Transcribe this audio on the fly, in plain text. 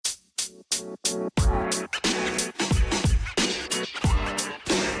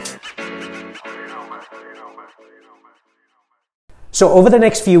So over the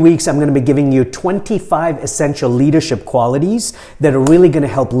next few weeks, I'm going to be giving you 25 essential leadership qualities that are really going to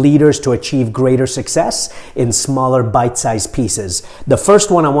help leaders to achieve greater success in smaller bite-sized pieces. The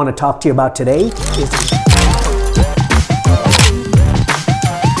first one I want to talk to you about today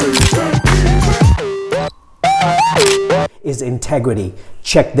is integrity.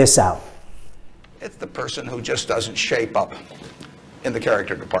 Check this out. It's the person who just doesn't shape up in the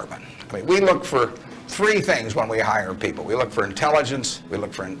character department. I mean, we look for three things when we hire people. We look for intelligence, we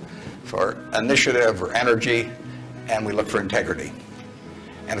look for initiative or energy, and we look for integrity.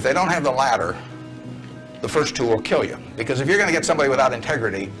 And if they don't have the latter, the first two will kill you. Because if you're going to get somebody without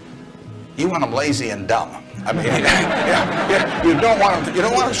integrity, you want them lazy and dumb. I mean, you don't want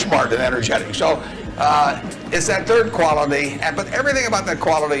them smart and energetic. So it's that third quality, but everything about that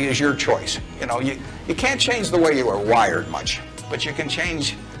quality is your choice. You know, you can't change the way you are wired much, but you can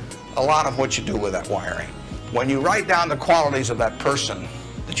change a lot of what you do with that wiring. When you write down the qualities of that person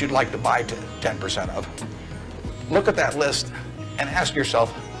that you'd like to buy 10% of, look at that list and ask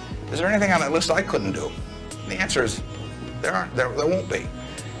yourself, is there anything on that list I couldn't do? And the answer is, there won't be.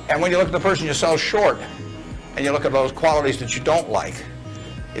 And when you look at the person you sell short, and you look at those qualities that you don't like,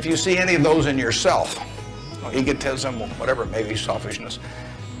 if you see any of those in yourself, egotism, whatever it may be, selfishness,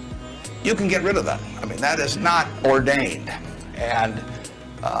 you can get rid of that. I mean, that is not ordained. And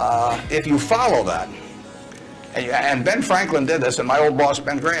if you follow that, and Ben Franklin did this, and my old boss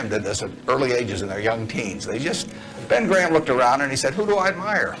Ben Graham did this at early ages in their young teens. Ben Graham looked around and he said, who do I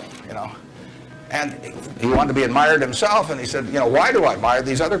admire? You know, and he wanted to be admired himself, and he said, you know, why do I admire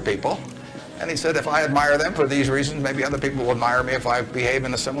these other people? And he said, if I admire them for these reasons, maybe other people will admire me if I behave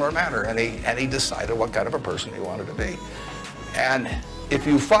in a similar manner. And he decided what kind of a person he wanted to be. And if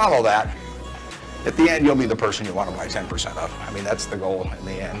you follow that, at the end, you'll be the person you want to buy 10% of. I mean, that's the goal in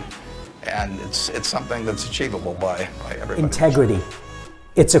the end. And it's something that's achievable by everybody. Integrity.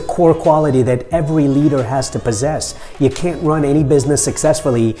 It's a core quality that every leader has to possess. You can't run any business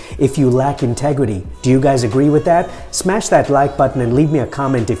successfully if you lack integrity. Do you guys agree with that? Smash that like button and leave me a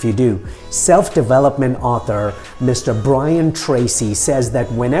comment if you do. Self-development author Mr. Brian Tracy says that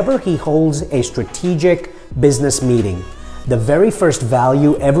whenever he holds a strategic business meeting, the very first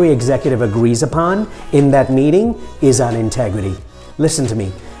value every executive agrees upon in that meeting is on integrity. Listen to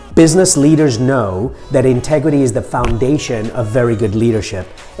me. Business leaders know that integrity is the foundation of very good leadership.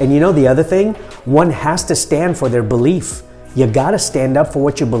 And you know the other thing? One has to stand for their belief. You gotta stand up for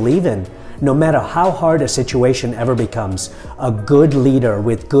what you believe in. No matter how hard a situation ever becomes, a good leader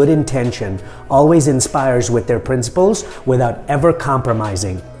with good intention always inspires with their principles without ever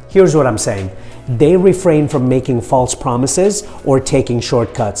compromising. Here's what I'm saying. They refrain from making false promises or taking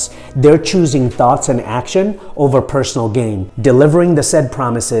shortcuts. They're choosing thoughts and action over personal gain, delivering the said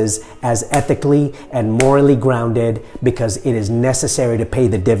promises as ethically and morally grounded because it is necessary to pay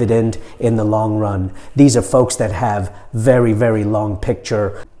the dividend in the long run. These are folks that have very, very long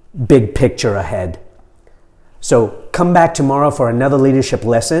picture, big picture ahead. So come back tomorrow for another leadership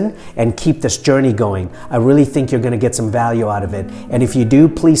lesson and keep this journey going. I really think you're going to get some value out of it. And if you do,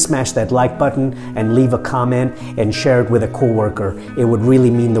 please smash that like button and leave a comment and share it with a coworker. It would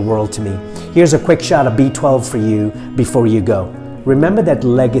really mean the world to me. Here's a quick shot of B12 for you before you go. Remember that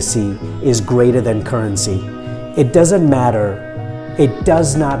legacy is greater than currency. It doesn't matter. It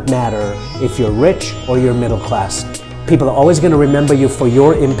does not matter if you're rich or you're middle class. People are always going to remember you for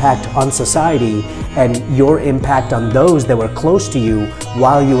your impact on society and your impact on those that were close to you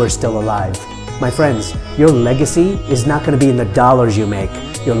while you were still alive. My friends, your legacy is not going to be in the dollars you make.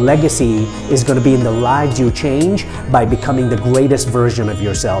 Your legacy is going to be in the lives you change by becoming the greatest version of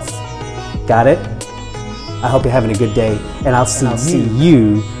yourself. Got it? I hope you're having a good day, and I'll see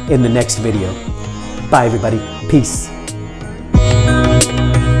you in the next video. Bye, everybody. Peace.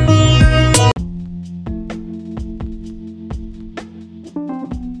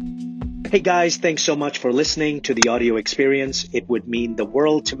 Hey guys, thanks so much for listening to the audio experience. It would mean the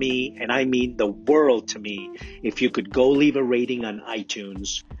world to me, and I mean the world to me, if you could go leave a rating on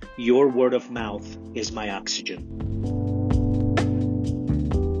iTunes. Your word of mouth is my oxygen.